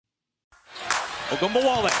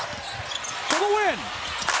Ogunbowale for the win.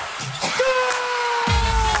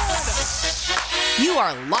 You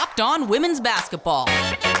are Locked On Women's Basketball,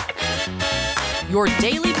 your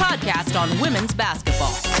daily podcast on women's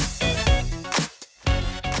basketball.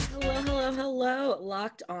 Hello,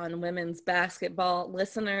 Locked On Women's Basketball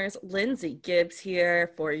listeners. Lindsay Gibbs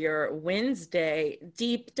here for your Wednesday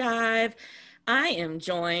deep dive. I am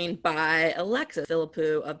joined by Alexa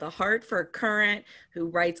Philippou of the Hartford Courant, who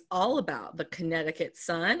writes all about the Connecticut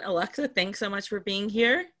Sun. Alexa, thanks so much for being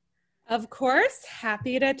here. Of course.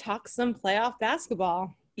 Happy to talk some playoff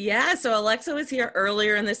basketball. Yeah, so Alexa was here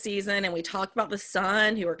earlier in the season, and we talked about the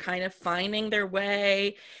Sun, who are kind of finding their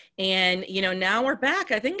way. And, now we're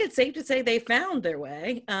back. I think it's safe to say they found their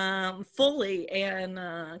way fully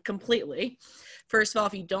and completely. First of all,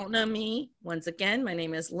 if you don't know me, once again, my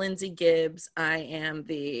name is Lindsay Gibbs. I am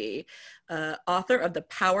the author of the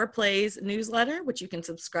Power Plays newsletter, which you can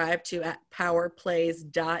subscribe to at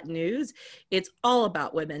powerplays.news. It's all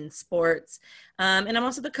about women's sports. And I'm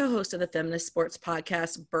also the co-host of the feminist sports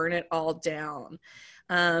podcast, Burn It All Down.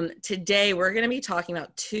 Today, we're going to be talking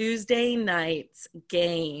about Tuesday night's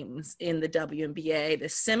games in the WNBA. The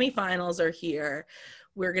semifinals are here.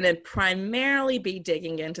 We're going to primarily be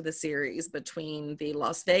digging into the series between the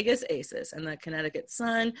Las Vegas Aces and the Connecticut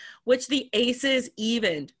Sun, which the Aces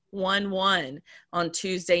evened 1-1 on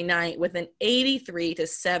Tuesday night with an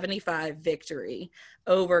 83-75 victory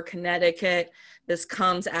over Connecticut. This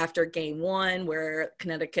comes after game one, where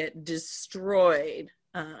Connecticut destroyed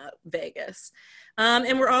Vegas.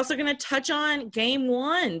 And we're also going to touch on game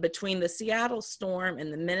one between the Seattle Storm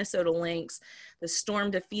and the Minnesota Lynx. The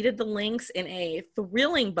Storm defeated the Lynx in a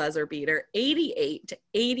thrilling buzzer beater,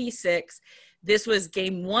 88-86. This was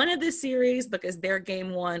game one of the series because their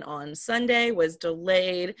game one on Sunday was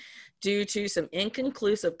delayed due to some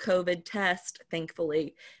inconclusive COVID tests.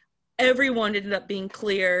 Thankfully, everyone ended up being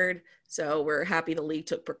cleared. So we're happy the league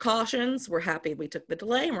took precautions. We're happy we took the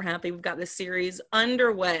delay, and we're happy we've got this series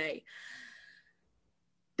underway.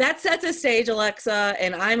 That sets a stage, Alexa,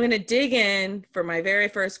 and I'm going to dig in for my very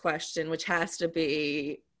first question, which has to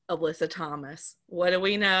be Alyssa Thomas. What do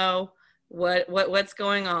we know? What's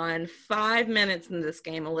going on? 5 minutes in this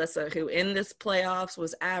game, Alyssa, who in this playoffs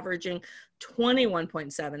was averaging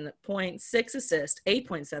 21.7 points, 6 assists,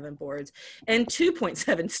 8.7 boards, and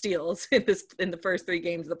 2.7 steals in the first 3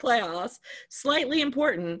 games of the playoffs. Slightly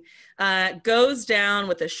important, goes down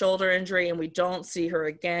with a shoulder injury, and we don't see her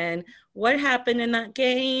again. What happened in that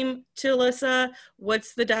game to Alyssa?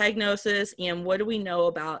 What's the diagnosis, and what do we know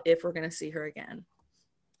about if we're going to see her again?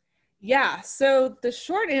 Yeah, so the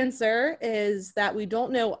short answer is that we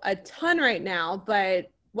don't know a ton right now, but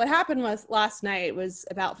what happened was last night was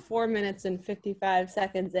about 4 minutes and 55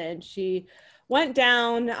 seconds in. She went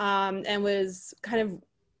down and was kind of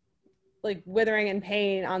like withering in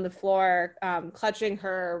pain on the floor, clutching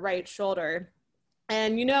her right shoulder.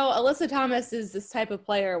 And, Alyssa Thomas is this type of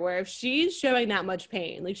player where if she's showing that much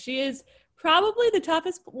pain, like she is probably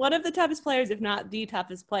one of the toughest players, if not the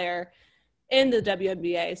toughest player in the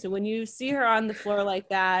WNBA. So when you see her on the floor like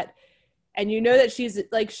that, and that she's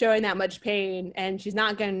like showing that much pain and she's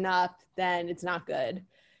not getting up, then it's not good.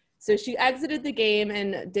 So she exited the game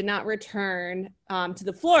and did not return to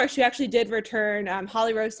the floor. She actually did return.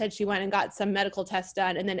 Holly Rose said she went and got some medical tests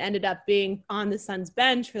done and then ended up being on the Suns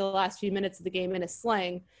bench for the last few minutes of the game in a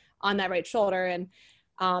sling on that right shoulder. And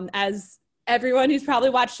as everyone who's probably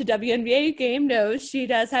watched a WNBA game knows, she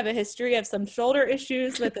does have a history of some shoulder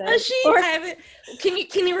issues with it.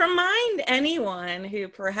 Can you remind anyone who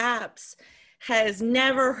perhaps has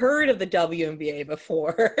never heard of the WNBA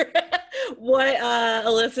before what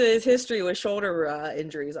Alyssa's history with shoulder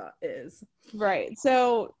injuries is? Right.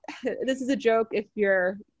 So this is a joke if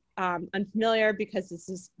you're unfamiliar, because this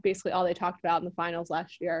is basically all they talked about in the finals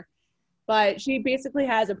last year. But she basically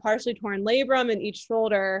has a partially torn labrum in each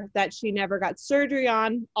shoulder that she never got surgery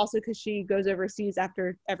on, also because she goes overseas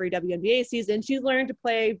after every WNBA season. She's learned to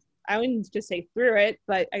play, I wouldn't just say through it,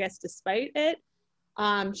 but I guess despite it.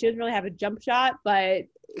 She doesn't really have a jump shot, but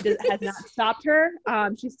it has not stopped her.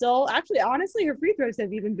 She's still, actually, honestly, her free throws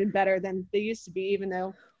have even been better than they used to be, even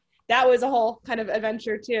though that was a whole kind of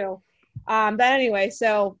adventure too. But anyway,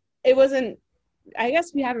 so it wasn't, I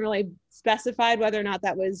guess we haven't really specified whether or not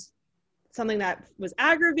that was something that was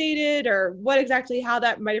aggravated or how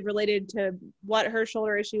that might have related to what her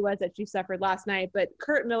shoulder issue was that she suffered last night. But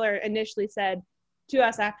Curt Miller initially said to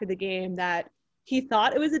us after the game that he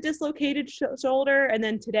thought it was a dislocated shoulder. And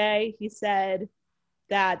then today he said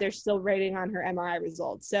that they're still waiting on her MRI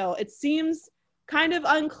results. So it seems kind of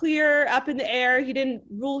unclear, up in the air. He didn't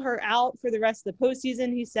rule her out for the rest of the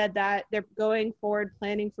postseason. He said that they're going forward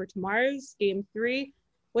planning for tomorrow's game 3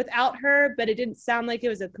 without her, but it didn't sound like it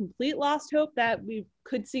was a complete lost hope that we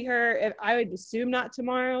could see her. I would assume not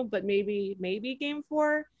tomorrow, but maybe game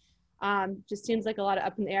 4. Just seems like a lot of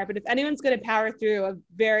up in the air. But if anyone's going to power through a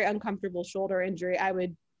very uncomfortable shoulder injury, I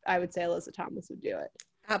would say Alyssa Thomas would do it.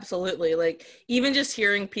 Absolutely. Like, even just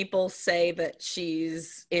hearing people say that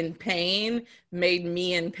she's in pain made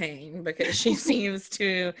me in pain, because she seems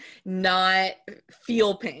to not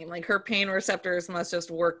feel pain. Like, her pain receptors must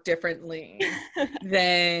just work differently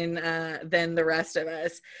than the rest of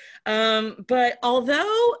us. But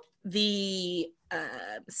although the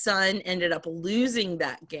Sun ended up losing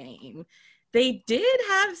that game, they did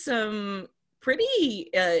have some pretty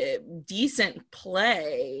decent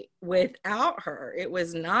play without her. It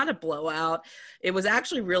was not a blowout. It was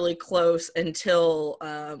actually really close until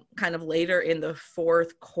kind of later in the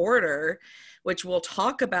fourth quarter, which we'll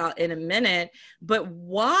talk about in a minute. But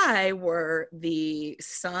why were the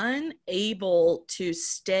Sun able to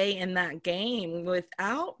stay in that game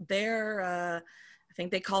without their, I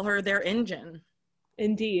think they call her their engine?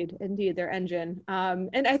 Indeed, their engine.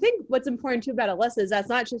 And I think what's important too about Alyssa is that's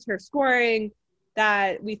not just her scoring,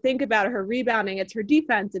 that we think about her rebounding, it's her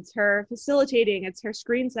defense, it's her facilitating, it's her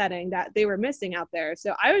screen setting that they were missing out there.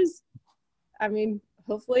 So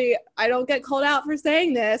hopefully I don't get called out for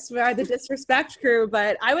saying this by the Disrespect crew,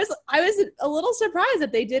 but I was a little surprised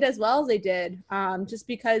that they did as well as they did, just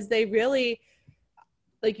because they really,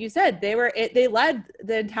 like you said, they led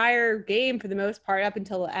the entire game for the most part up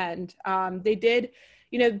until the end. They did,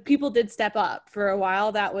 people did step up for a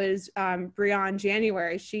while. That was Breon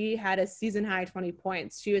January. She had a season high 20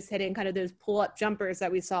 points. She was hitting kind of those pull-up jumpers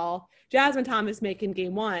that we saw Jasmine Thomas make in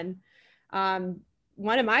game 1.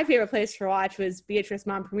 One of my favorite plays to watch was Beatrice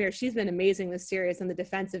Montpremier. She's been amazing this series on the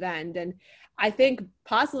defensive end. And I think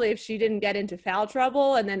possibly if she didn't get into foul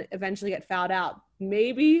trouble and then eventually get fouled out,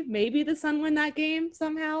 maybe the Sun win that game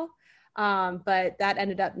somehow. But that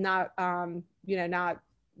ended up not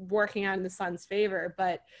working out in the Sun's favor.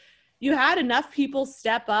 But you had enough people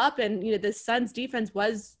step up, and the Sun's defense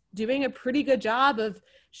was doing a pretty good job of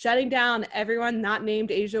shutting down everyone not named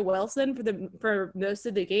A'ja Wilson for most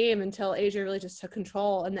of the game, until A'ja really just took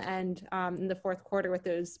control in the end, in the fourth quarter, with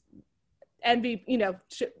those MVP,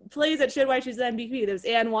 plays that showed why she's the MVP, those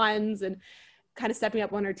and ones, and kind of stepping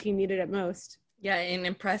up when her team needed it most. Yeah, and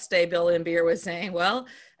in press day, Bill Laimbeer was saying, well,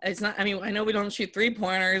 it's not, I know we don't shoot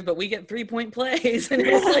 3-pointers, but we get 3-point plays. And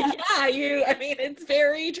it's like, it's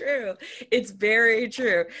very true. It's very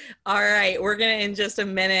true. All right, we're going to, in just a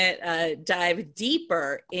minute, dive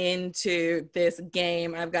deeper into this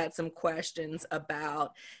game. I've got some questions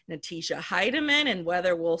about Natisha Hiedeman and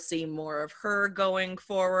whether we'll see more of her going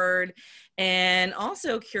forward. And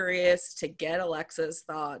also curious to get Alexa's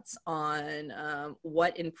thoughts on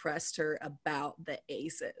what impressed her about the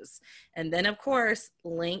Aces. And then, of course,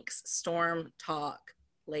 Lynx Storm talk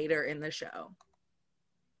later in the show.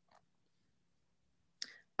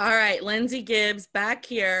 All right, Lindsay Gibbs back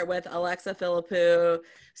here with Alexa Philippou.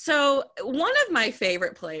 So one of my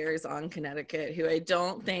favorite players on Connecticut, who I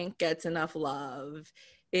don't think gets enough love,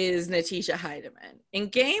 is Natisha Hiedeman. In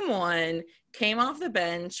game 1, came off the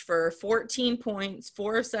bench for 14 points,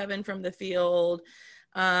 4 of 7 from the field.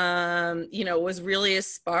 Was really a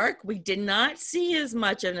spark. We did not see as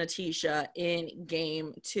much of Natisha in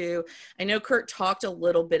game 2. I know Kurt talked a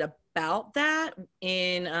little bit about that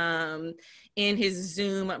in his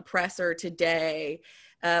Zoom presser today.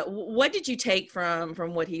 What did you take from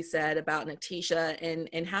what he said about Natisha,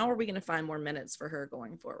 and how are we going to find more minutes for her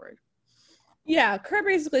going forward? Yeah, Kurt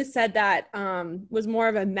basically said that was more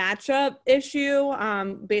of a matchup issue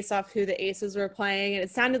based off who the Aces were playing. And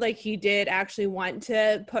it sounded like he did actually want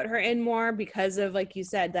to put her in more because of, like you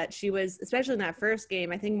said, that she was, especially in that first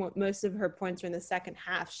game, I think most of her points were in the second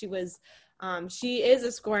half. She is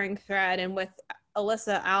a scoring threat. And with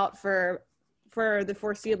Alyssa out for the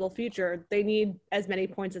foreseeable future, they need as many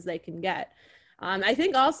points as they can get. I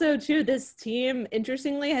think also, too, this team,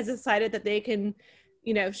 interestingly, has decided that they can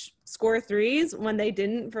score threes when they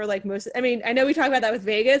didn't for most. I know we talked about that with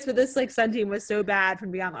Vegas, but this Sun team was so bad from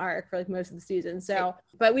beyond the arc for most of the season. So,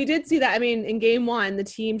 but we did see that. in game 1, the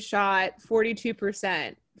team shot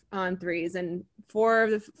 42% on threes, and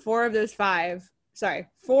Natisha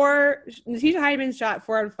Hiedeman shot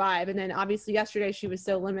 4 out of 5. And then obviously yesterday she was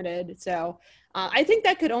so limited. So I think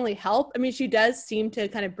that could only help. She does seem to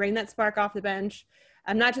kind of bring that spark off the bench.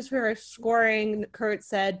 Not just for her scoring, Kurt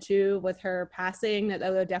said too, with her passing, that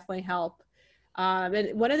would definitely help.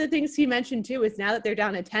 And one of the things he mentioned too is now that they're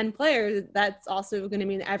down to 10 players, that's also going to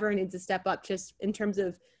mean everyone needs to step up just in terms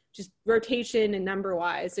of just rotation and number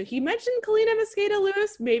wise. So he mentioned Kalina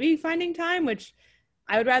Mosqueda-Lewis maybe finding time, which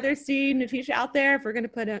I would rather see Natisha out there if we're going to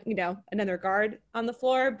put another guard on the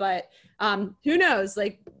floor. But who knows?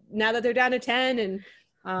 Like now that they're down to 10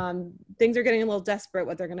 and things are getting a little desperate,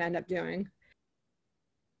 what they're going to end up doing.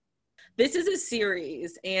 This is a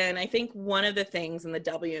series, and I think one of the things in the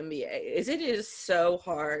WNBA is it is so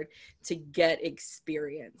hard to get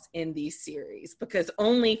experience in these series because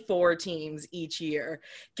only 4 teams each year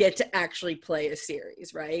get to actually play a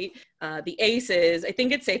series, right? The Aces, I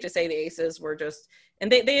think it's safe to say the Aces were just,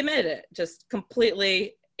 and they admitted it, just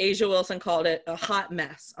completely. Asia Wilson called it a hot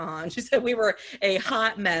mess she said we were a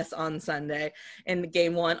hot mess on Sunday in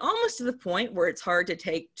game 1, almost to the point where it's hard to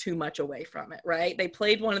take too much away from it, right? They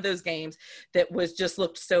played one of those games that was just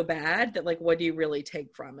looked so bad that like, what do you really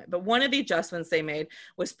take from it? But one of the adjustments they made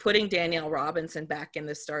was putting Danielle Robinson back in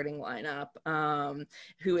the starting lineup,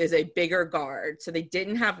 who is a bigger guard. So they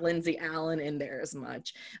didn't have Lindsay Allen in there as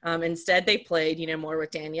much. Instead, they played, more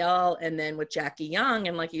with Danielle and then with Jackie Young.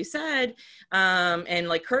 And like you said, and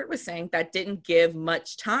like Kurt was saying, that didn't give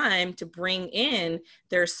much time to bring in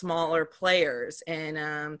their smaller players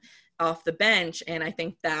and off the bench. And I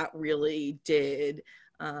think that really did,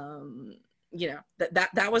 that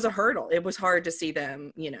was a hurdle. It was hard to see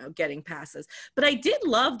them, getting passes. But I did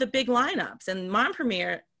love the big lineups, and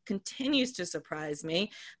Montpelier continues to surprise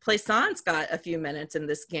me. Plaisance got a few minutes in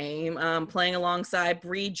this game, playing alongside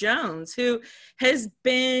Bree Jones, who has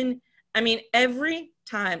been, every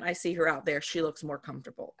time I see her out there, she looks more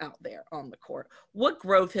comfortable out there on the court. What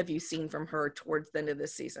growth have you seen from her towards the end of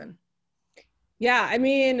this season? Yeah,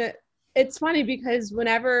 it's funny because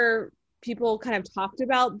whenever people kind of talked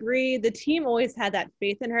about Bree, the team always had that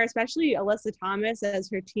faith in her, especially Alyssa Thomas as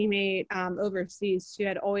her teammate overseas. She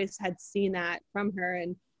had always seen that from her.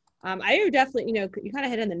 And I would definitely, you kind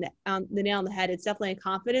of hit on the nail on the head. It's definitely a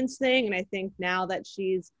confidence thing. And I think now that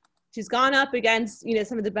she's gone up against,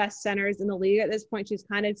 some of the best centers in the league at this point. She's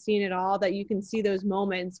kind of seen it all, that you can see those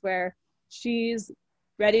moments where she's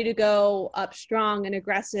ready to go up strong and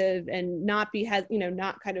aggressive and not be,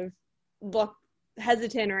 not kind of look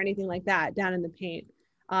hesitant or anything like that down in the paint.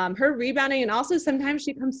 Her rebounding, and also sometimes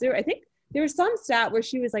she comes through. I think there was some stat where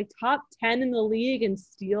she was like top 10 in the league in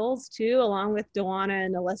steals too, along with Dawana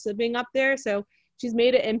and Alyssa being up there. So she's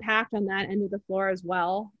made an impact on that end of the floor as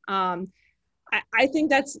well. I think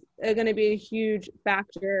that's going to be a huge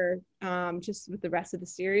factor just with the rest of the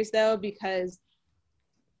series, though, because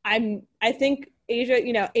I think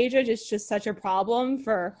Asia is just such a problem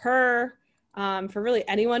for her, for really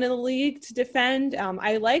anyone in the league to defend.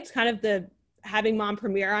 I liked kind of having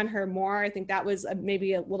Montpelier on her more. I think that was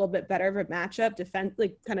maybe a little bit better of a matchup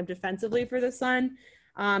defensively for the Sun.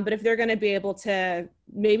 But if they're going to be able to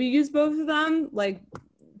maybe use both of them,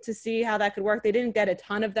 to see how that could work. They didn't get a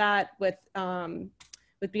ton of that with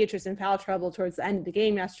Beatrice in foul trouble towards the end of the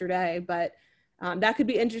game yesterday, but that could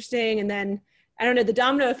be interesting. And then, I don't know, the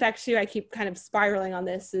domino effect too, I keep kind of spiraling on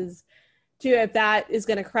this, is too, if that is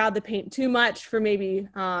going to crowd the paint too much for maybe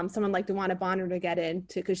someone like DeWanna Bonner to get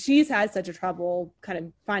into, because she's had such a trouble kind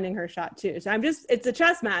of finding her shot too. So it's a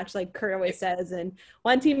chess match, like Kurt always says, and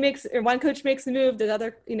one coach makes a move, the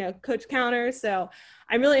other, coach counters. So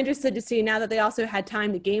I'm really interested to see, now that they also had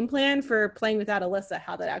time to game plan for playing without Alyssa,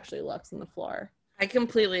 how that actually looks on the floor. I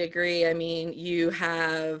completely agree. You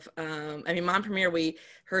have, Montpelier,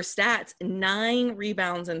 her stats, 9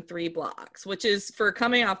 rebounds and 3 blocks, which is, for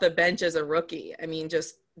coming off the bench as a rookie,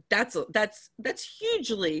 that's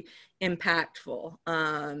hugely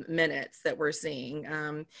impactful minutes that we're seeing.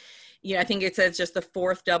 I think it says just the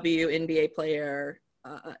 4th WNBA player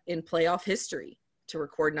in playoff history to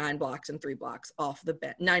record 9 blocks and 3 blocks off the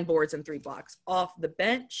bench, 9 boards and 3 blocks off the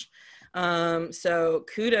bench. So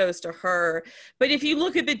kudos to her. But if you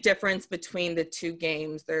look at the difference between the 2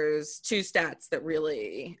 games, there's 2 stats that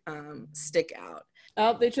really stick out.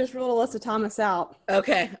 Oh, they just ruled Alyssa Thomas out.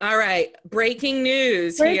 Okay. All right. Breaking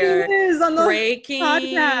news here. Breaking news on the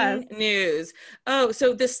podcast. News. Oh,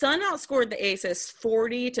 so the Sun outscored the Aces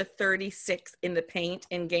 40-36 in the paint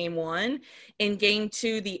in game 1. In game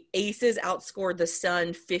 2, the Aces outscored the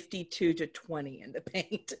Sun 52-20 in the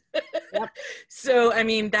paint. Yep. So,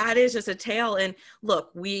 that is just a tale. And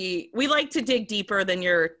look, we like to dig deeper than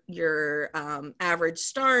your average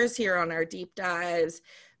stars here on our deep dives.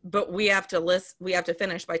 But we have to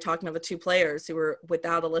finish by talking about the two players who were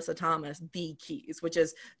without Alyssa Thomas, the keys, which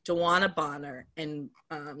is DeWanna Bonner and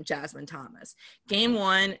Jasmine Thomas. Game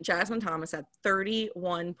one, Jasmine Thomas had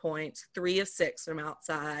 31 points, 3 of 6 from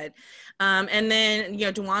outside. And then,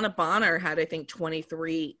 DeWanna Bonner had, I think,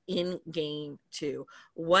 23 in game two.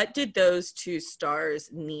 What did those two stars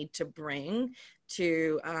need to bring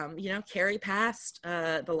to, carry past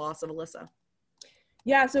the loss of Alyssa?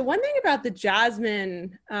 Yeah, so one thing about the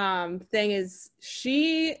Jasmine thing is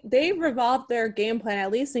they revolved their game plan,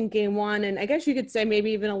 at least in game one, and I guess you could say maybe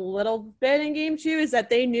even a little bit in game two, is that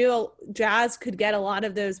they knew Jazz could get a lot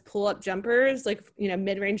of those pull-up jumpers, like,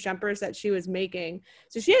 mid-range jumpers that she was making.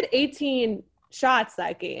 So she had 18 shots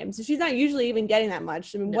that game. So she's not usually even getting that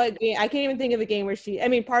much. I mean, I can't even think of a game where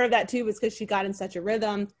part of that too was because she got in such a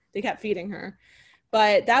rhythm. They kept feeding her.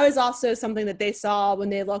 But that was also something that they saw when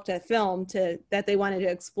they looked at film that they wanted to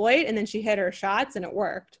exploit, and then she hit her shots and it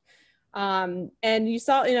worked. And you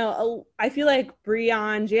saw, I feel like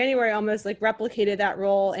Breon January almost like replicated that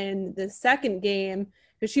role in the second game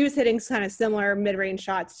because she was hitting kind of similar mid-range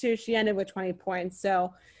shots too. She ended with 20 points.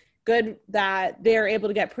 So good that they're able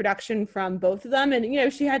to get production from both of them.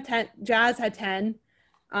 And, she had 10, Jazz had 10.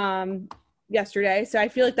 Yesterday. So I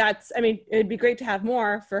feel like it'd be great to have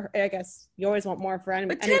more for, I guess you always want more for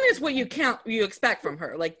anyone. But 10 is what you expect from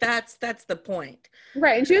her. Like that's the point.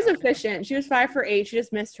 Right. And she was efficient. She was 5 for 8. She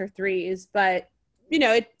just missed her threes, but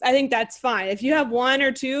I think that's fine. If you have one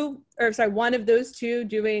of those two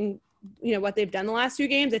doing, what they've done the last 2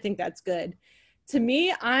 games, I think that's good. To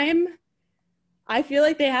me, I feel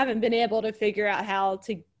like they haven't been able to figure out how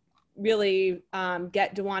to really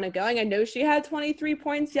get DeWanna going. I know she had 23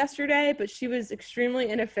 points yesterday, but she was extremely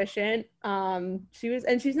inefficient.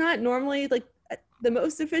 She's not normally like the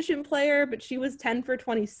most efficient player, but she was 10 for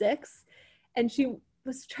 26 and she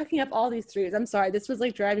was chucking up all these threes. I'm sorry, this was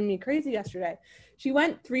like driving me crazy yesterday. She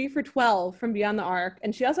went 3 for 12 from beyond the arc,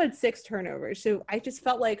 and she also had 6 turnovers. So I just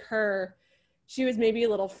felt like she was maybe a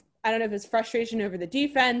little, I don't know if it's frustration over the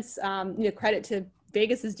defense, credit to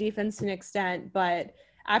Vegas's defense to an extent, but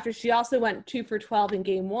after she also went 2 for 12 in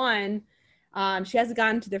game one, she hasn't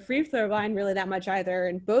gotten to the free throw line really that much either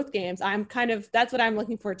in both games. That's what I'm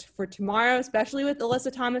looking for tomorrow, especially with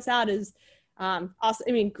Alyssa Thomas out, is also,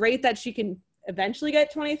 great that she can eventually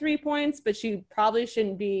get 23 points, but she probably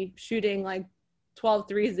shouldn't be shooting like 12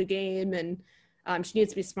 threes a game, and she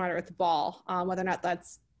needs to be smarter with the ball, whether or not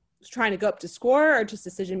that's trying to go up to score or just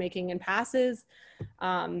decision-making and passes.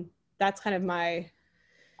 That's kind of I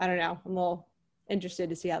don't know, I'm a little interested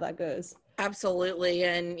to see how that goes. Absolutely.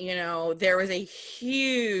 And, there was a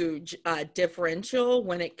huge differential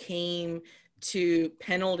when it came to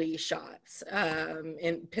penalty shots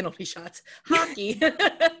in penalty shots hockey.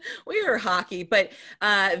 We were hockey, but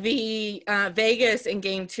the Vegas in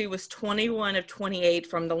game 2 was 21 of 28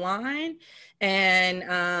 from the line, and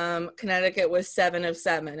Connecticut was 7 of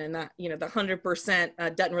 7, and that, the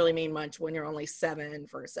 100% doesn't really mean much when you're only 7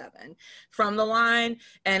 for 7 from the line.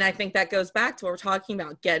 And I think that goes back to what we're talking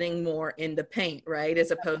about, getting more in the paint, right,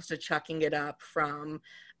 as opposed to chucking it up from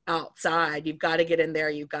outside. You've got to get in there,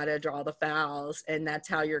 you've got to draw the fouls, and that's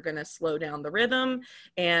how you're going to slow down the rhythm.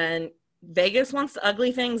 And Vegas wants to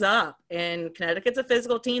ugly things up, and Connecticut's a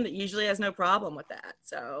physical team that usually has no problem with that.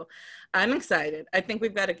 So I'm excited. I think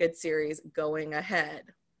we've got a good series going ahead.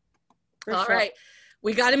 All right,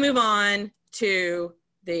 we got to move on to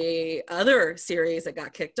the other series that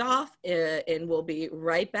got kicked off, and we'll be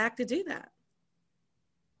right back to do that.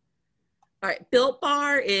 All right, Built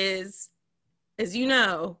Bar is, as you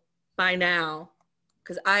know by now,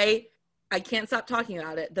 because I can't stop talking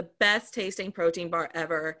about it, the best tasting protein bar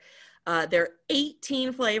ever. There are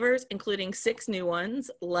 18 flavors, including 6 new ones,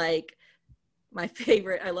 like my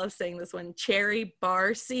favorite, I love saying this one, Cherry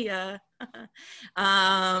Barcia.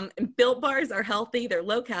 Built Bars are healthy. They're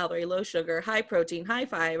low calorie, low sugar, high protein, high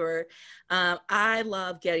fiber. I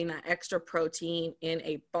love getting that extra protein in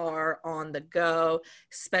a bar on the go.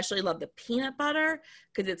 Especially love the peanut butter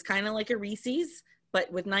because it's kind of like a Reese's, but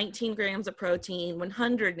with 19 grams of protein,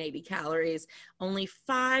 180 calories, only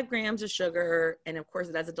 5 grams of sugar, and of course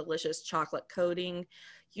it has a delicious chocolate coating.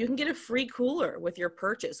 You can get a free cooler with your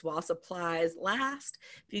purchase while supplies last.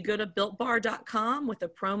 If you go to BuiltBar.com with the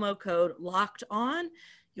promo code LOCKEDON,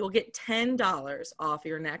 you'll get $10 off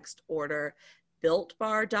your next order.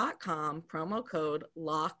 BuiltBar.com, promo code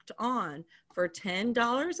LOCKEDON for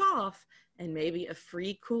 $10 off and maybe a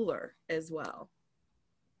free cooler as well.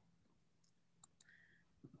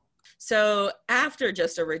 So after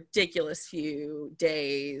just a ridiculous few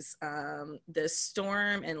days, the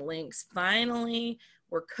Storm and Lynx finally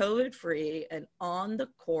were COVID-free and on the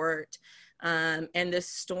court. And the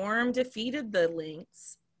Storm defeated the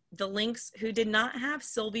Lynx. The Lynx, who did not have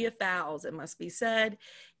Sylvia Fowles, it must be said,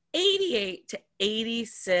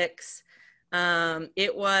 88-86.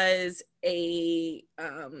 It was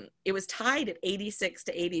tied at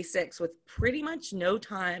 86-86 with pretty much no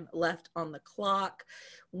time left on the clock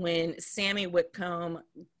when Sammy Whitcomb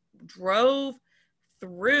drove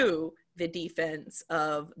through the defense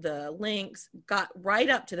of the Lynx, got right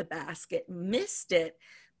up to the basket, missed it,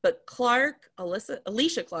 but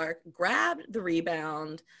Alicia Clark grabbed the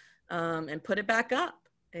rebound and put it back up.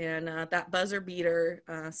 And that buzzer beater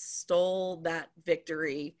stole that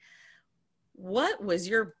victory. What was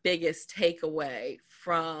your biggest takeaway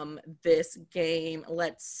from this game?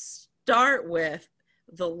 Let's start with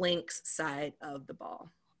the Lynx side of the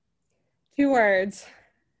ball. 2 words: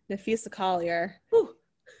 Napheesa Collier.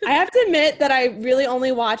 I have to admit that I really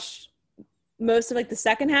only watched most of like the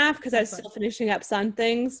second half because I was still finishing up Sun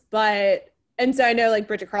things, and so I know like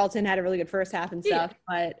Bridget Carlton had a really good first half and stuff,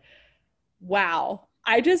 but wow.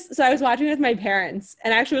 I was watching with my parents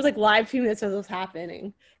and actually was like live tweeting this as it was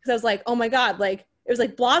happening because I was like, oh my God, like it was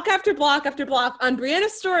like block after block after block on Brianna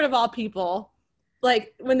Stewart of all people.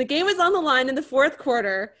 Like when the game was on the line in the fourth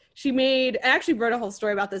quarter, I actually wrote a whole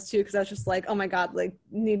story about this too because I was just like, oh my God, like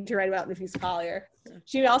need to write about Napheesa Collier.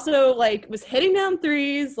 She also like was hitting down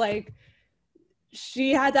threes. Like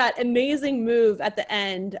she had that amazing move at the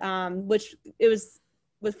end, which it was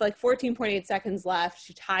with like 14.8 seconds left.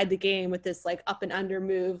 She tied the game with this like up and under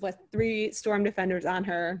move with 3 Storm defenders on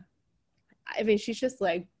her. I mean, she's just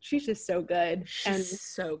so good. She's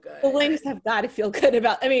so good. The Lynx have got to feel good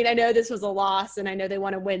about, I mean, I know this was a loss and I know they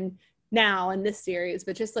want to win now in this series,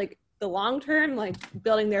 but just like the long term, like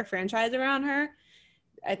building their franchise around her,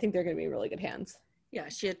 I think they're going to be in really good hands. Yeah,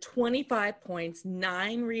 she had 25 points,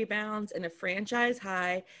 9 rebounds, and a franchise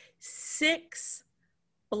high 6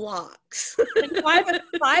 blocks.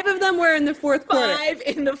 five of them were in the fourth quarter. 5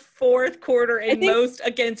 in the fourth quarter, and most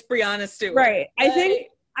against Brianna Stewart. Right. I think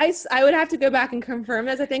I would have to go back and confirm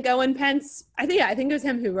this. I think Owen Pence, I think it was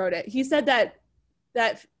him who wrote it. He said that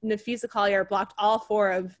Napheesa Collier blocked all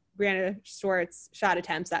 4 of Brianna Stewart's shot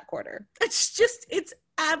attempts that quarter. It's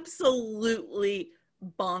absolutely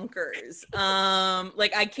bonkers.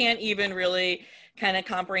 Like I can't even really kind of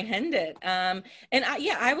comprehend it. And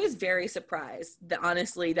I was very surprised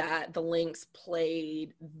honestly that the Lynx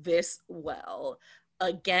played this well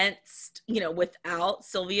against, without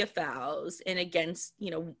Sylvia Fowles and against,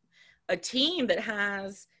 a team that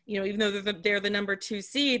has, even though they're the number 2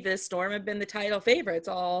 seed, the Storm have been the title favorites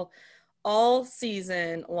all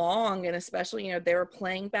season long, and especially they were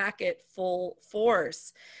playing back at full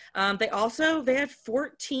force. They had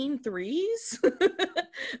 14 threes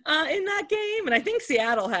in that game, and I think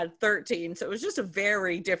Seattle had 13, so it was just a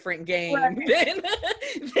very different game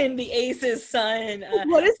than the Aces Sun.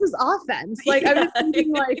 What is this offense? Like I was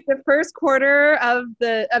thinking like the first quarter of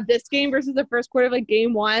this game versus the first quarter of like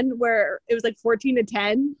game 1 where it was like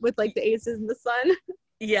 14-10 with like the Aces and the Sun.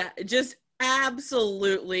 Yeah, just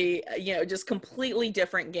absolutely, just completely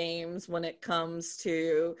different games when it comes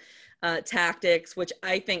to tactics, which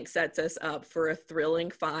I think sets us up for a thrilling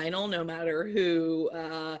final, no matter who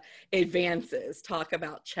advances. Talk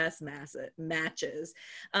about chess matches.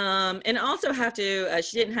 And also have to,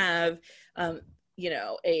 she didn't have,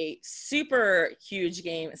 a super huge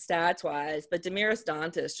game stats wise, but Damiris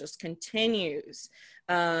Dantas just continues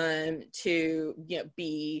to,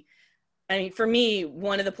 be, I mean, for me,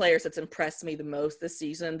 one of the players that's impressed me the most this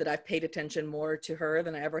season, that I've paid attention more to her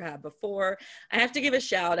than I ever have before. I have to give a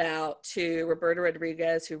shout out to Roberta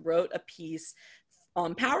Rodriguez, who wrote a piece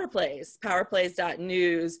on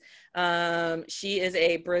powerplays.news. She is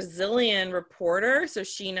a Brazilian reporter, so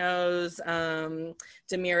she knows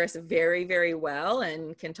Damiris very, very well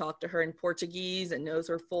and can talk to her in Portuguese and knows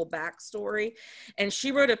her full backstory. And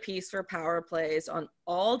she wrote a piece for Power Plays on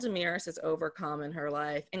all Damiris has overcome in her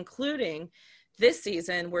life, including this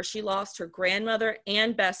season where she lost her grandmother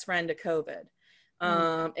and best friend to COVID.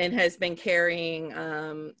 And has been carrying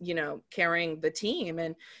the team.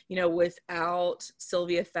 And, without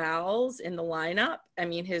Sylvia Fowles in the lineup, I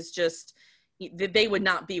mean, they would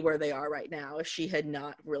not be where they are right now if she had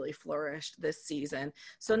not really flourished this season.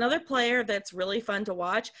 So another player that's really fun to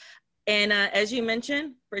watch. And as you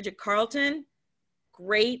mentioned, Bridget Carlton,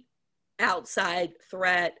 great outside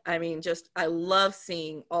threat. I mean, I love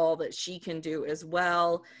seeing all that she can do as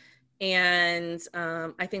well. And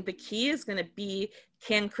I think the key is going to be,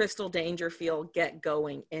 can Crystal Dangerfield get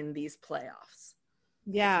going in these playoffs?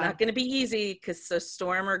 Yeah. It's not going to be easy because the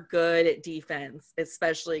Storm are good at defense,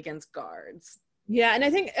 especially against guards. Yeah, and I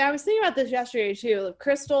think I was thinking about this yesterday too.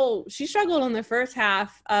 Crystal, she struggled in the first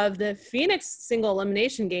half of the Phoenix single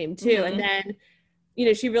elimination game too, and then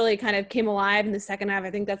she really kind of came alive in the second half.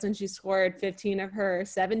 I think that's when she scored 15 of her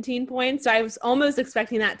 17 points. So I was almost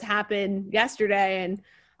expecting that to happen yesterday, and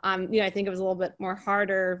I think it was a little bit more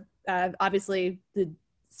harder. Obviously, the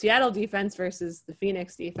Seattle defense versus the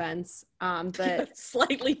Phoenix defense, but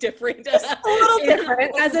slightly different. Just a little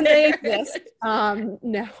different, as in they exist.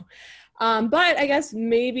 No. But I guess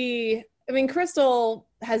Crystal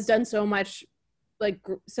has done so much,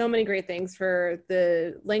 so many great things for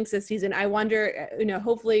the Lynx this season. I wonder,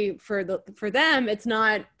 hopefully for them, it's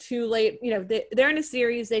not too late. They're in a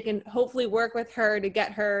series. They can hopefully work with her to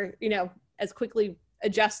get her, as quickly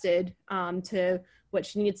adjusted to what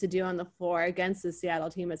she needs to do on the floor against the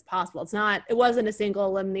Seattle team as possible. It wasn't a single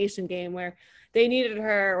elimination game where they needed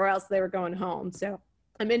her or else they were going home. So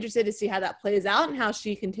I'm interested to see how that plays out and how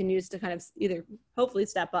she continues to kind of either hopefully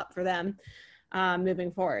step up for them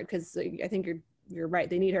moving forward. Cause I think you're right.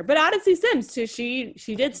 They need her, but Odyssey Sims too. She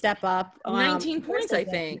did step up 19 points, I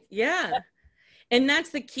think. Yeah. And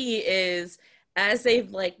that's the key is as they've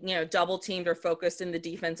double teamed or focused in the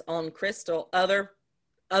defense on Crystal, other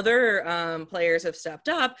players have stepped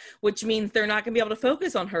up, which means they're not going to be able to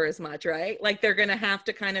focus on her as much, right? Like they're going to have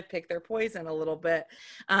to kind of pick their poison a little bit.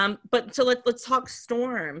 But so let's talk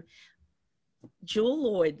Storm. Jewell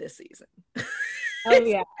Loyd this season. Oh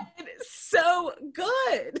yeah, it is so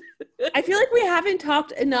good. I feel like we haven't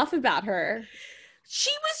talked enough about her.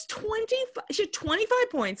 She had 25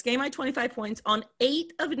 points, game high 25 points on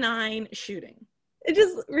 8 of 9 shooting. It's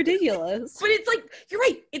just ridiculous. But it's you're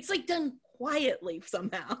right. It's done quietly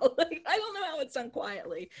somehow. I don't know how it's done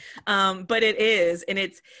quietly. But it is. And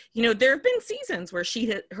it's, there have been seasons where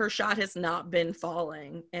her shot has not been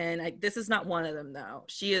falling. And this is not one of them though.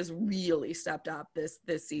 She has really stepped up this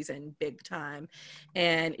season big time.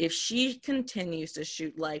 And if she continues to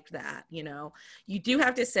shoot like that, you do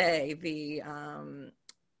have to say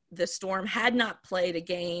the Storm had not played a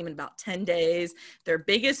game in about 10 days. Their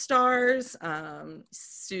biggest stars,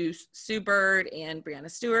 Sue Bird and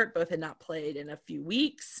Brianna Stewart, both had not played in a few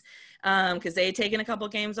weeks because they had taken a couple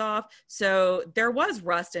games off. So there was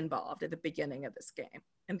rust involved at the beginning of this game.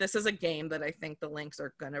 And this is a game that I think the Lynx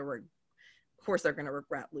are going to, of course, they're going to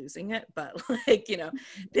regret losing it. But,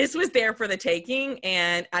 this was there for the taking.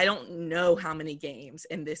 And I don't know how many games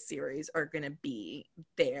in this series are going to be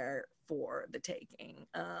there for the taking.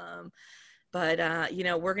 But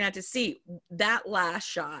we're gonna have to see that last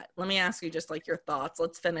shot. Let me ask you just your thoughts.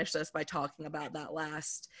 Let's finish this by talking about that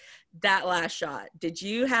last shot. Did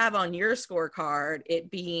you have on your scorecard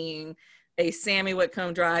it being a Sammy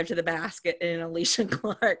Whitcomb drive to the basket and an Alicia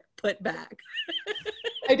Clark put back?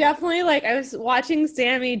 I definitely I was watching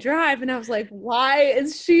Sammy drive and I was like, why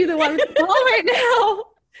is she the one with the ball right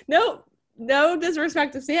now? No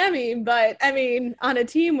disrespect to Sammy, but I mean, on a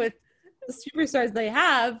team with the superstars they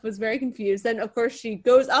have, was very confused. Then of course she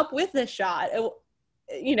goes up with the shot.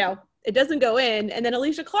 It doesn't go in, and then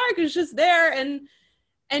Alicia Clark is just there, and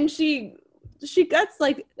she gets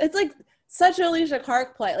it's such an Alicia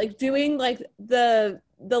Clark play, doing the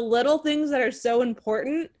little things that are so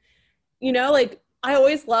important. I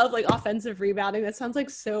always love offensive rebounding. That sounds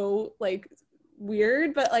so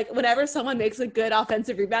weird, but whenever someone makes a good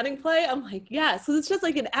offensive rebounding play, I'm yes, because it's just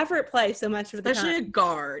an effort play so much of the time. Especially a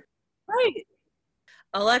guard. Right.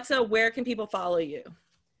 Alexa, where can people follow you?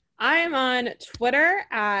 I am on Twitter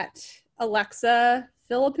at Alexa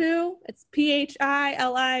Philippou. It's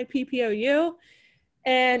PHILIPPOU.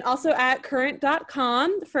 And also at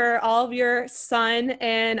current.com for all of your Sun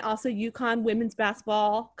and also UConn women's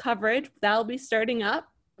basketball coverage. That'll be starting up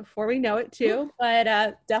before we know it too. But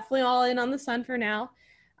definitely all in on the Sun for now.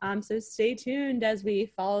 So stay tuned as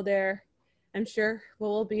we follow their, I'm sure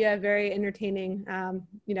will be a very entertaining,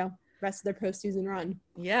 rest of their postseason run.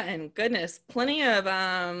 Yeah, and goodness, plenty of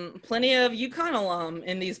UConn alum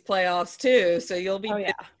in these playoffs too. So you'll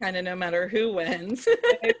be kind of no matter who wins.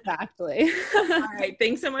 Exactly. All right,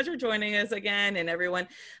 thanks so much for joining us again, and everyone,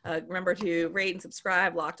 remember to rate and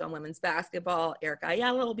subscribe. Locked On Women's Basketball. Erica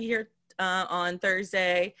Ayala will be here on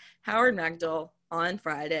Thursday. Howard Megdal on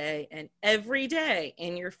Friday, and every day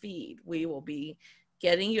in your feed we will be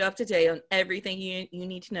getting you up to date on everything you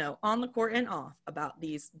need to know on the court and off about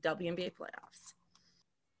these WNBA playoffs.